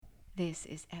This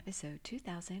is episode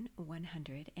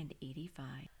 2185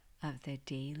 of the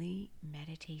Daily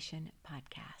Meditation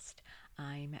Podcast.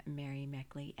 I'm Mary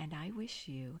Meckley, and I wish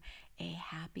you a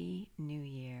happy new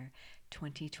year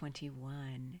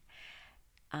 2021.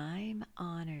 I'm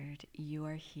honored you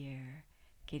are here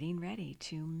getting ready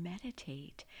to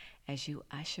meditate as you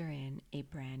usher in a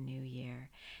brand new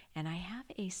year. And I have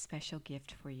a special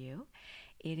gift for you.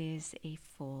 It is a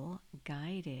full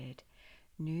guided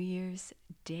New Year's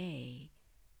Day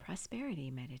prosperity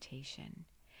meditation.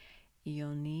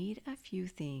 You'll need a few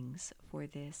things for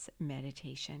this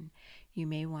meditation. You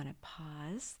may want to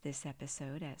pause this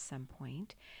episode at some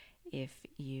point if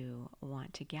you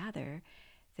want to gather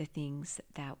the things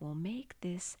that will make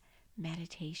this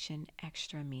meditation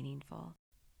extra meaningful.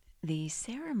 The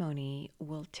ceremony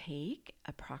will take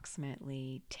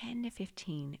approximately 10 to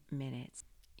 15 minutes.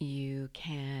 You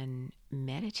can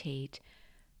meditate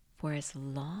for as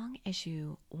long as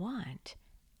you want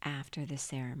after the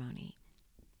ceremony.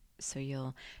 So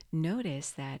you'll notice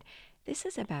that this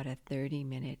is about a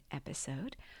 30-minute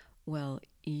episode. Well,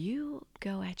 you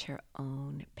go at your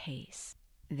own pace.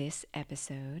 This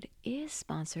episode is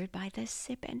sponsored by the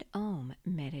Sip and Om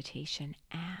meditation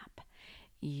app.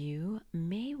 You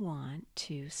may want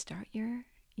to start your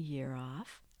year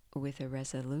off with a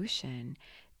resolution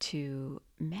to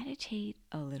meditate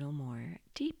a little more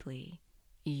deeply.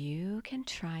 You can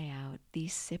try out the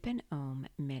Sip and Om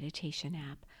meditation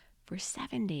app for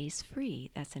 7 days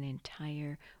free. That's an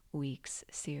entire week's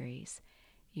series.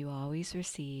 You always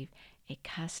receive a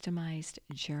customized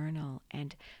journal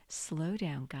and slow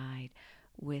down guide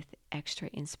with extra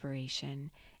inspiration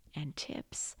and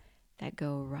tips that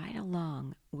go right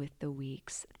along with the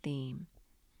week's theme.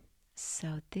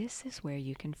 So this is where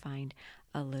you can find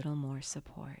a little more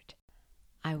support.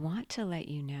 I want to let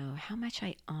you know how much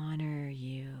I honor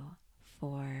you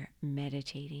for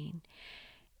meditating.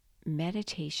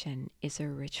 Meditation is a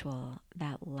ritual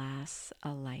that lasts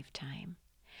a lifetime.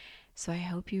 So I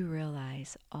hope you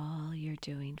realize all you're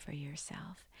doing for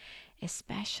yourself,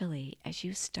 especially as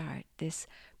you start this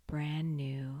brand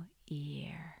new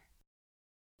year.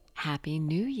 Happy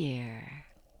New Year!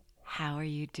 How are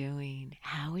you doing?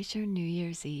 How was your New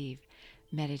Year's Eve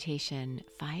meditation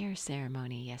fire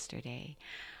ceremony yesterday?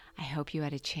 I hope you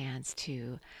had a chance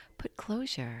to put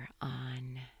closure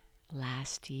on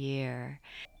last year.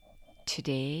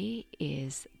 Today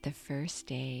is the first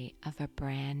day of a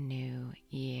brand new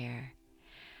year,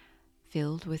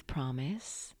 filled with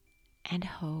promise and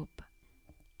hope.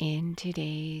 In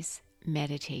today's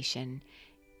meditation,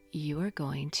 you are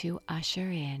going to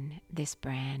usher in this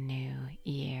brand new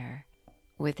year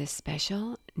with a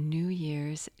special New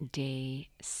Year's Day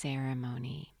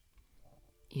ceremony.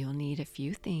 You'll need a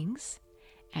few things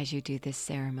as you do this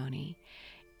ceremony.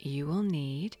 You will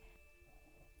need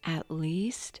at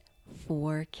least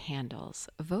 4 candles.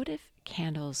 Votive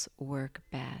candles work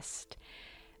best,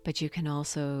 but you can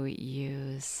also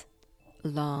use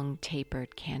long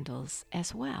tapered candles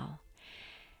as well.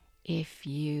 If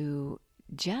you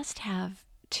just have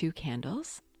 2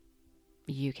 candles,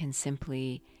 you can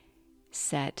simply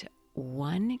set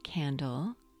 1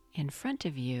 candle in front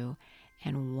of you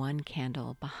and 1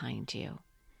 candle behind you.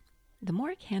 The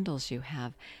more candles you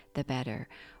have, the better.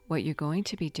 What you're going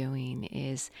to be doing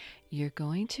is you're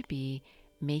going to be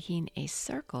making a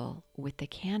circle with the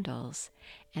candles,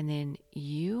 and then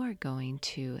you are going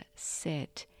to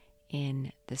sit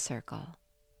in the circle.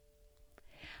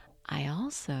 I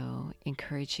also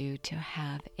encourage you to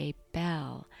have a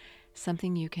bell,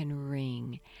 something you can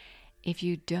ring. If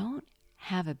you don't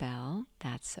have a bell,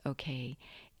 that's okay.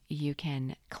 You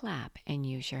can clap and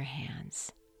use your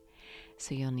hands.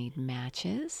 So you'll need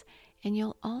matches, and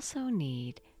you'll also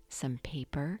need some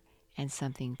paper and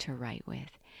something to write with.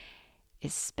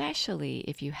 Especially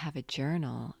if you have a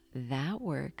journal, that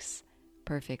works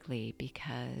perfectly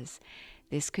because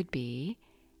this could be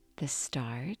the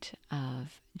start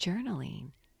of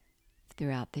journaling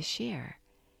throughout this year.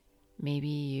 Maybe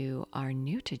you are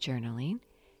new to journaling.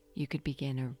 You could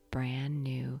begin a brand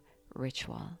new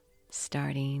ritual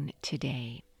starting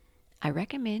today. I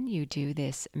recommend you do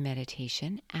this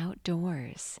meditation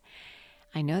outdoors.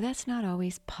 I know that's not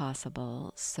always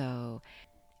possible, so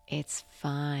it's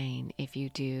fine if you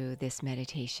do this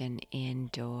meditation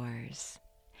indoors.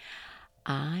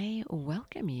 I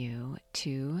welcome you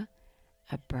to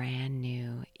a brand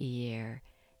new year,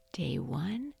 day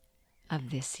 1 of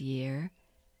this year,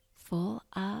 full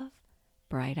of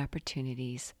bright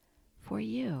opportunities for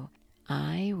you.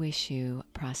 I wish you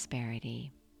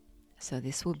prosperity. So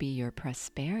this will be your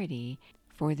prosperity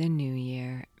for the New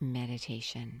Year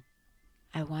meditation.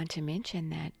 I want to mention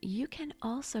that you can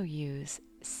also use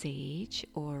sage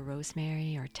or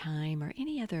rosemary or thyme or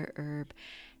any other herb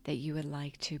that you would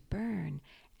like to burn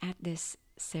at this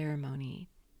ceremony.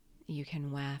 You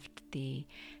can waft the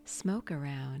smoke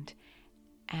around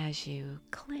as you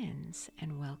cleanse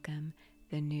and welcome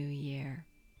the new year.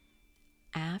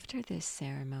 After this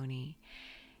ceremony,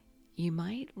 you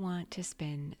might want to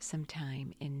spend some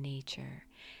time in nature.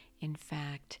 In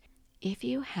fact, if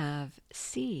you have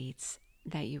seeds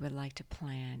that you would like to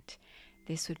plant,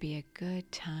 this would be a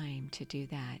good time to do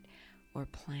that, or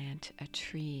plant a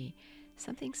tree,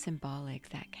 something symbolic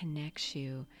that connects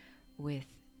you with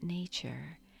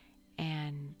nature.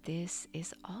 And this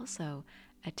is also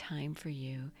a time for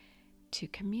you to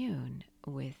commune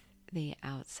with the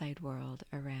outside world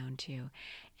around you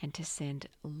and to send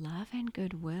love and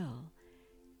goodwill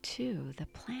to the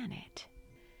planet.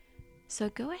 So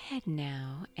go ahead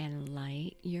now and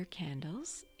light your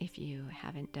candles if you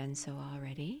haven't done so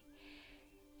already,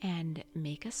 and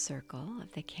make a circle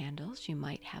of the candles. You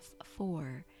might have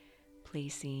 4,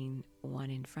 placing one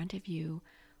in front of you,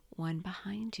 one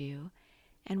behind you,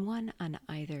 and one on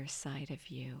either side of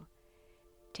you.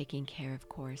 Taking care, of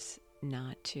course,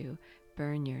 not to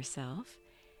burn yourself,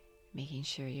 making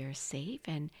sure you're safe,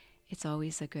 and it's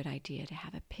always a good idea to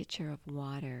have a pitcher of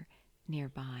water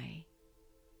nearby.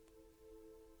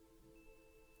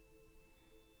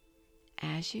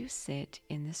 As you sit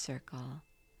in the circle,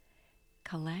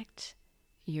 collect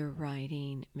your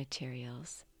writing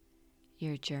materials,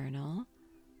 your journal,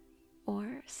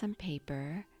 or some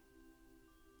paper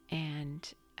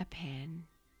and a pen.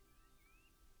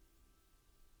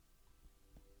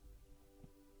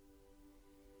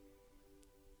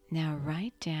 Now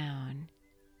write down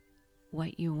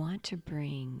what you want to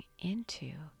bring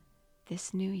into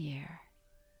this new year.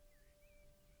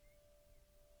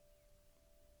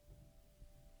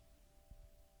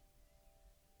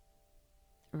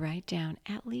 Write down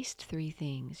at least 3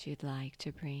 things you'd like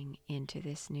to bring into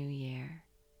this new year.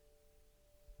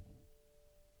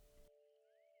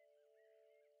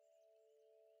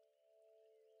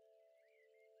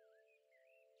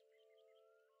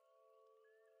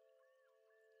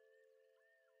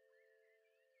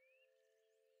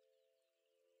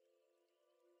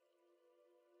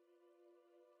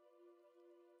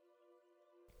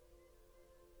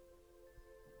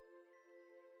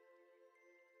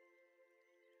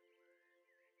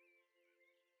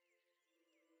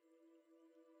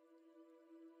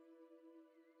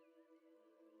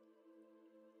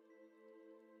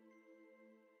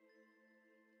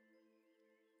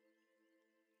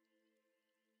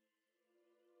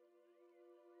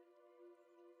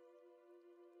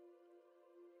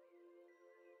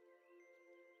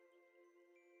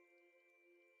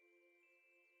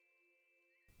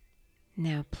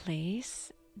 Now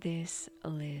place this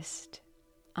list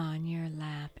on your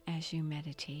lap as you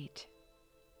meditate,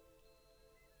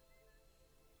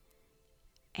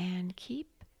 and keep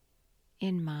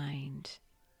in mind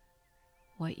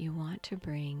what you want to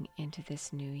bring into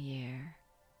this new year.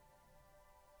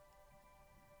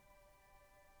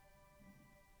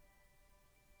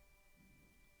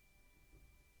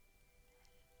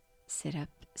 Sit up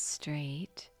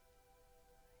straight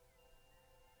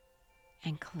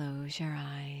and close your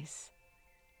eyes.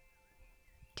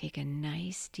 Take a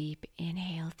nice deep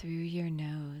inhale through your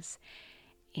nose,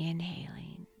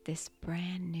 inhaling this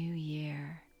brand new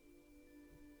year.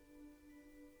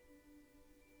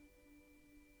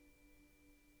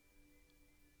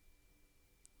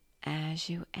 As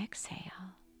you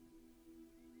exhale,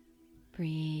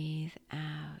 breathe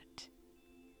out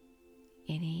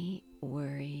any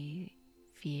worry,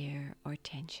 fear, or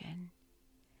tension.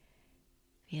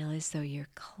 Feel as though you're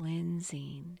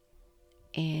cleansing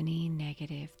any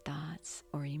negative thoughts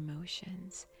or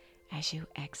emotions as you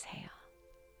exhale.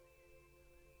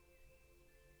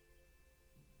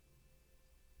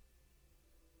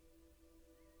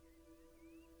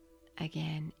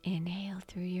 Again, inhale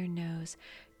through your nose,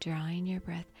 drawing your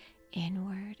breath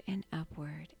inward and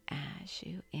upward as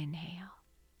you inhale.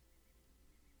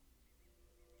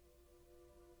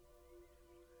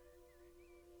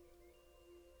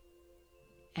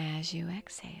 As you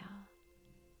exhale,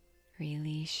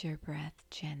 release your breath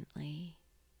gently.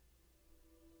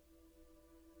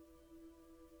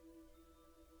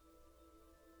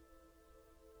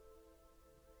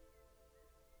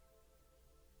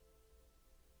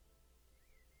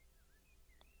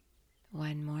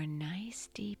 One more nice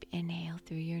deep inhale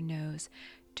through your nose,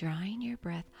 drawing your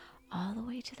breath all the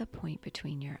way to the point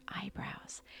between your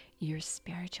eyebrows, your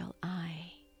spiritual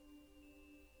eye.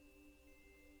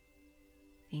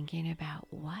 Thinking about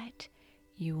what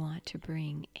you want to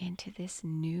bring into this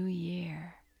new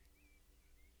year.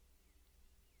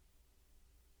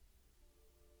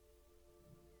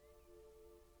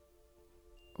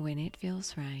 When it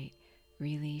feels right,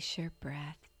 release your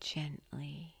breath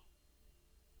gently.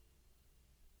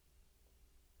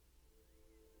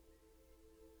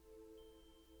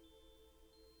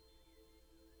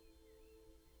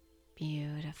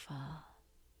 Beautiful.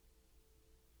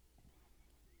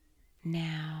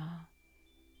 Now,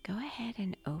 go ahead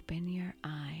and open your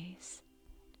eyes.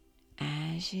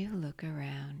 As you look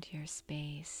around your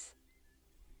space,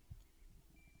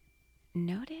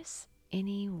 notice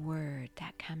any word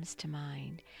that comes to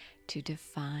mind to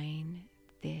define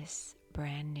this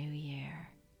brand new year.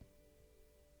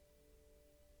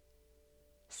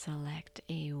 Select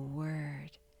a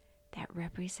word that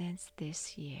represents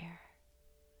this year.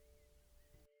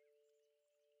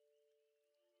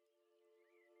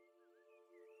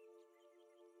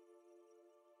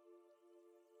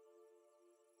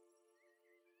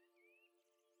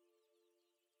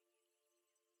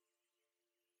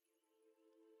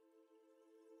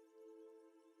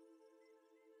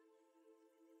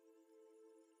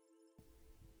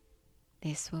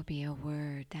 This will be a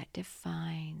word that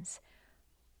defines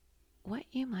what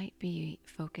you might be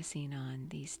focusing on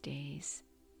these days,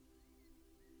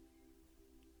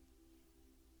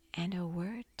 and a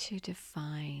word to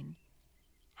define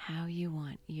how you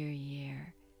want your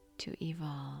year to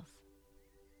evolve.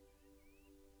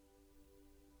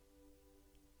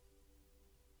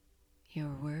 Your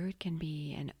word can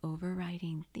be an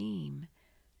overriding theme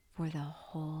for the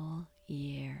whole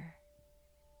year.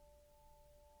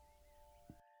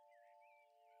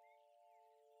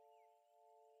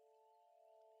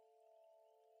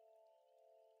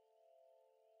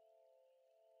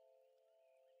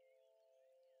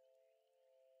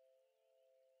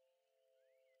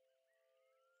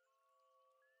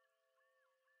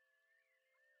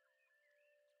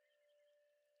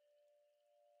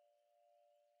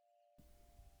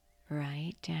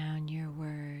 Write down your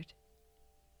word.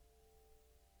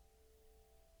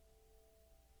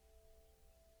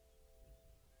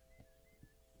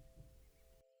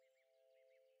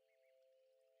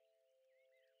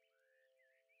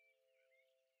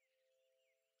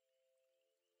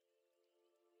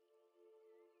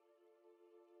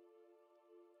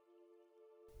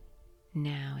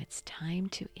 Now it's time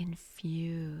to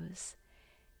infuse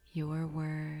your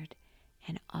word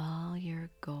and all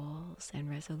your goals and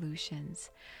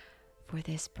resolutions for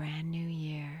this brand new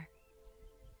year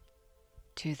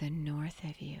to the north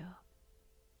of you,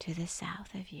 to the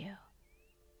south of you,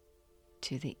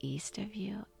 to the east of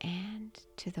you, and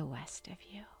to the west of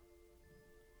you.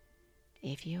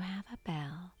 If you have a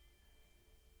bell,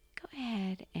 go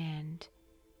ahead and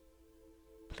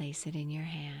place it in your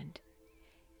hand.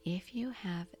 If you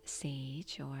have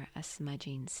sage or a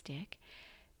smudging stick,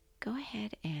 go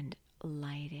ahead and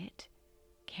light it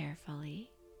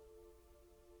carefully.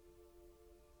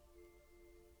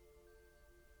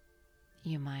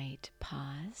 You might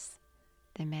pause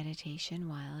the meditation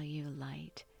while you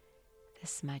light the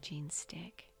smudging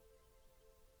stick.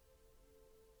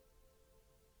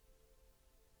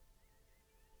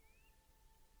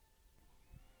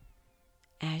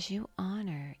 As you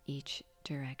honor each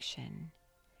direction,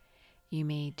 you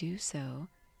may do so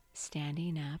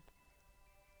standing up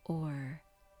or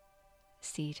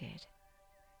seated.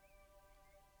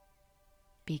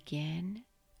 Begin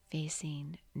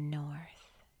facing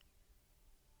north.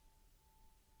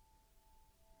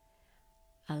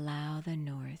 Allow the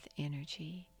north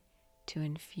energy to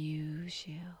infuse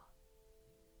you.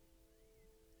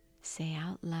 Say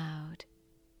out loud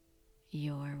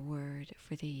your word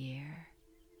for the year,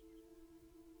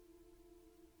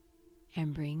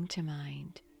 and bring to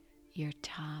mind your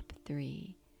top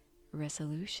 3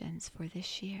 resolutions for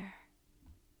this year.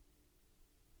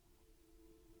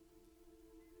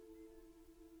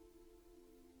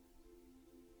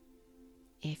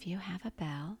 If you have a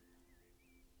bell,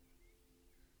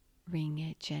 ring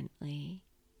it gently.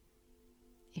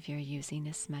 If you're using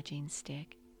a smudging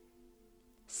stick,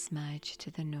 smudge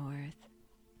to the north,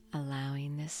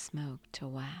 allowing the smoke to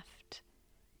waft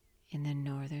in the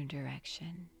northern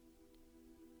direction.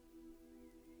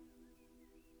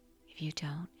 If you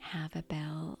don't have a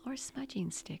bell or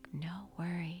smudging stick, no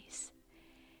worries.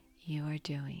 You are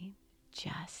doing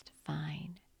just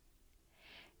fine.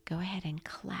 Go ahead and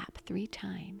clap 3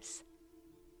 times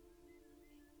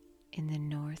in the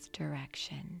north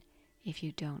direction if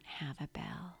you don't have a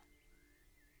bell.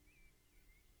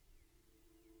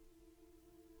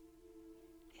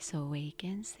 This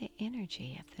awakens the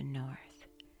energy of the north.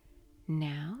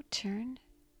 Now turn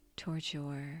towards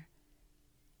your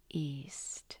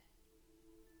east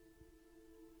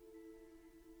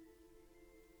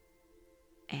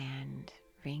and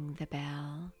ring the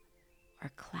bell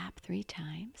or clap 3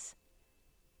 times,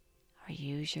 or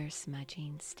use your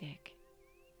smudging stick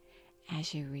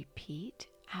as you repeat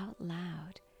out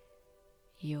loud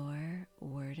your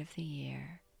word of the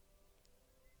year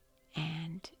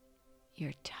and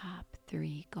your top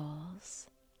 3 goals.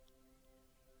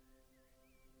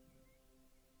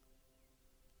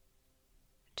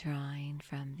 Drawing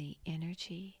from the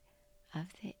energy of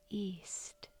the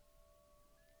east,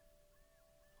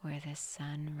 where the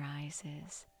sun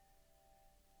rises,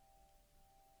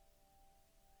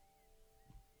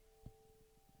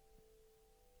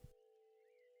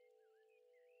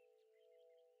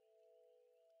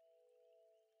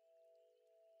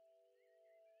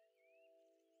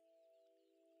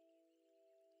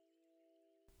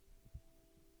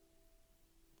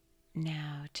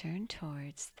 now turn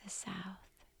towards the south.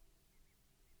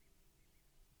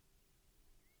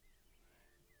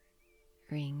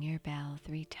 Ring your bell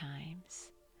 3 times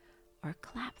or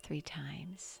clap 3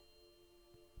 times.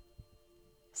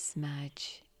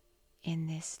 Smudge in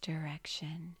this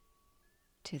direction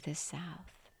to the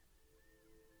south,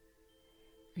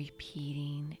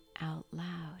 repeating out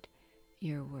loud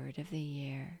your word of the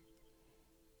year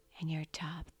and your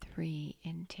top 3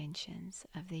 intentions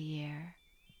of the year.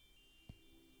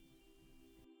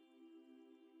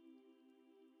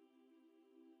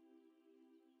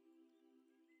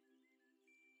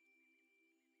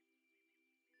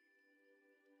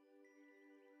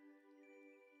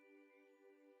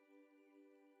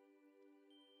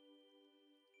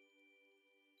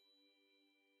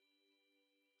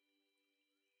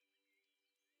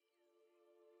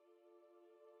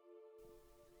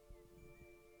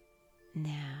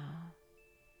 Now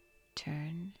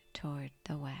turn toward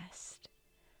the west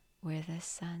where the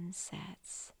sun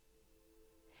sets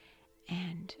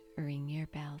and ring your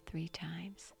bell 3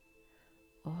 times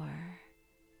or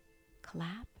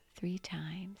clap 3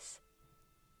 times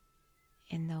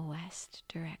in the west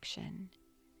direction.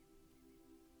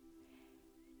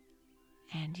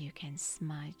 And you can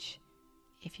smudge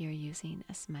if you're using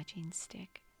a smudging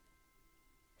stick,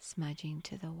 smudging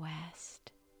to the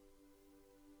west,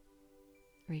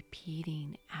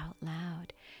 repeating out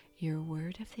loud your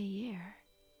word of the year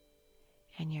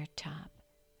and your top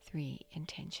 3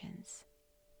 intentions.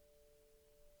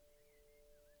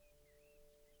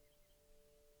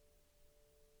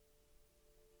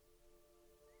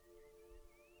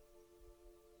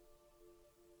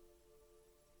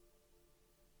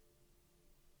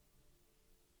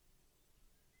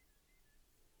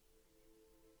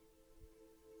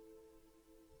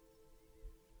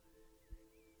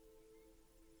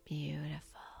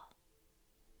 Beautiful.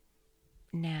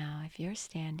 Now, if you're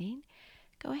standing,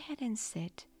 go ahead and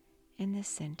sit in the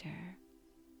center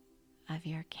of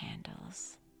your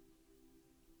candles.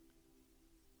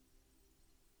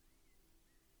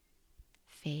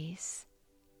 Face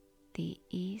the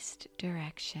east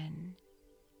direction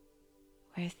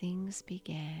where things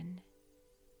begin.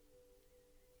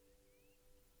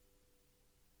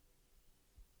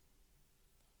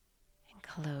 And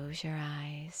close your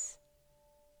eyes,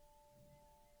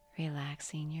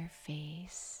 relaxing your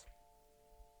face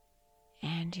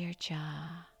and your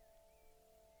jaw.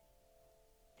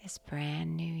 This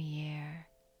brand new year,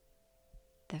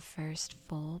 the first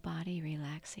full body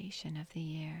relaxation of the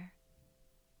year.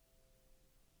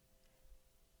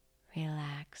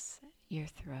 Relax your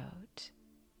throat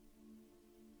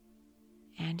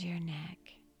and your neck.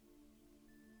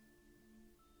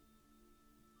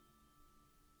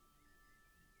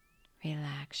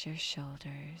 Relax your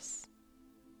shoulders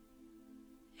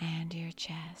and your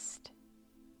chest.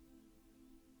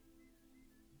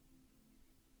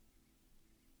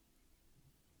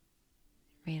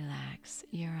 Relax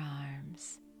your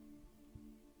arms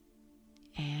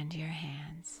and your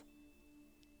hands.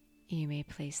 You may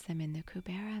place them in the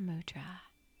Kubera Mudra,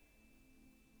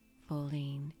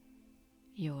 folding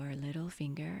your little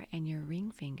finger and your ring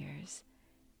fingers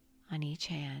on each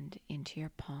hand into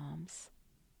your palms,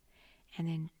 and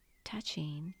then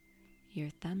touching your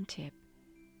thumb tip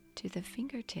to the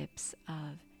fingertips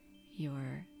of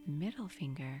your middle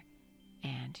finger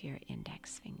and your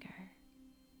index finger.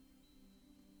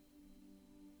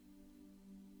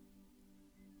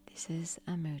 This is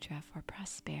a mudra for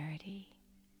prosperity.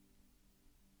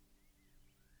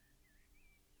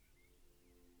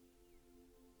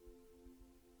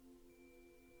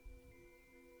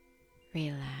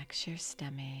 Relax your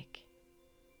stomach,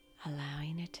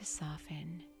 allowing it to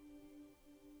soften.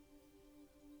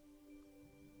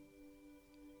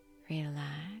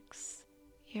 Relax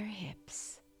your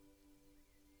hips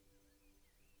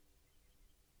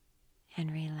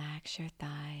and relax your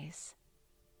thighs.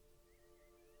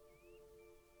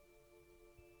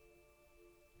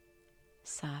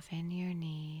 Soften your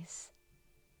knees.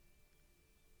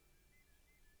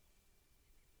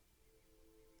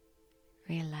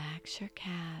 Relax your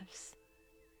calves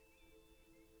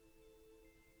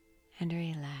and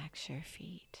relax your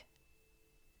feet.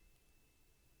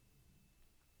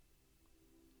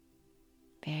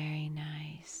 Very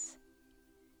nice.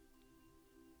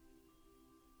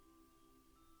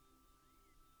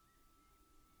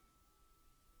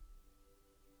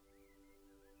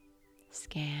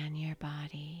 Scan your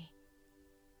body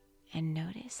and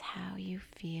notice how you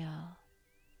feel.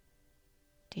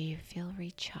 Do you feel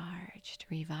recharged,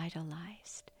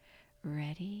 revitalized,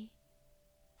 ready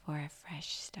for a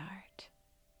fresh start?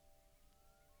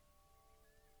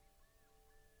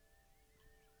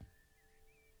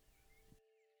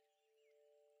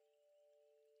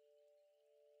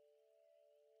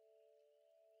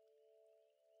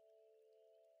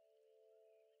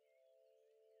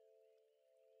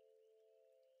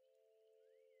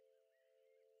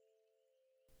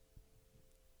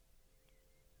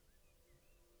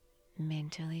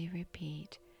 Mentally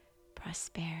repeat,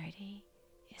 prosperity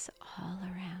is all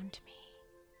around me.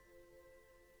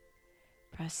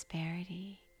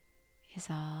 Prosperity is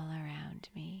all around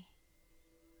me.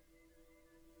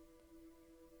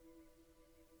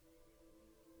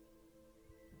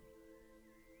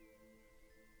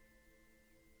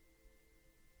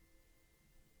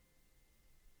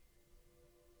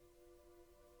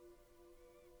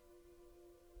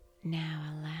 Now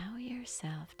allow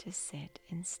yourself to sit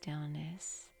in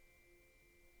stillness,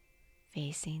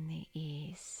 facing the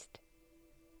east,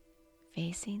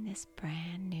 facing this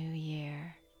brand new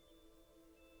year,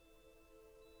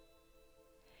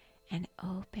 and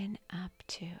open up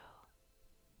to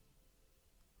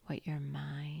what your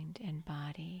mind and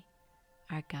body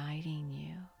are guiding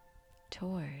you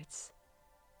towards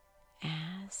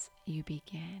as you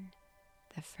begin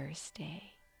the first day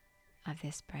of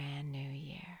this brand new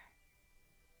year.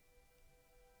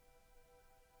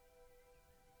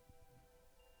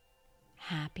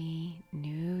 Happy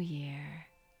New Year.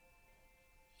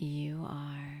 You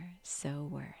are so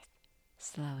worth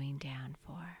slowing down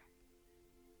for.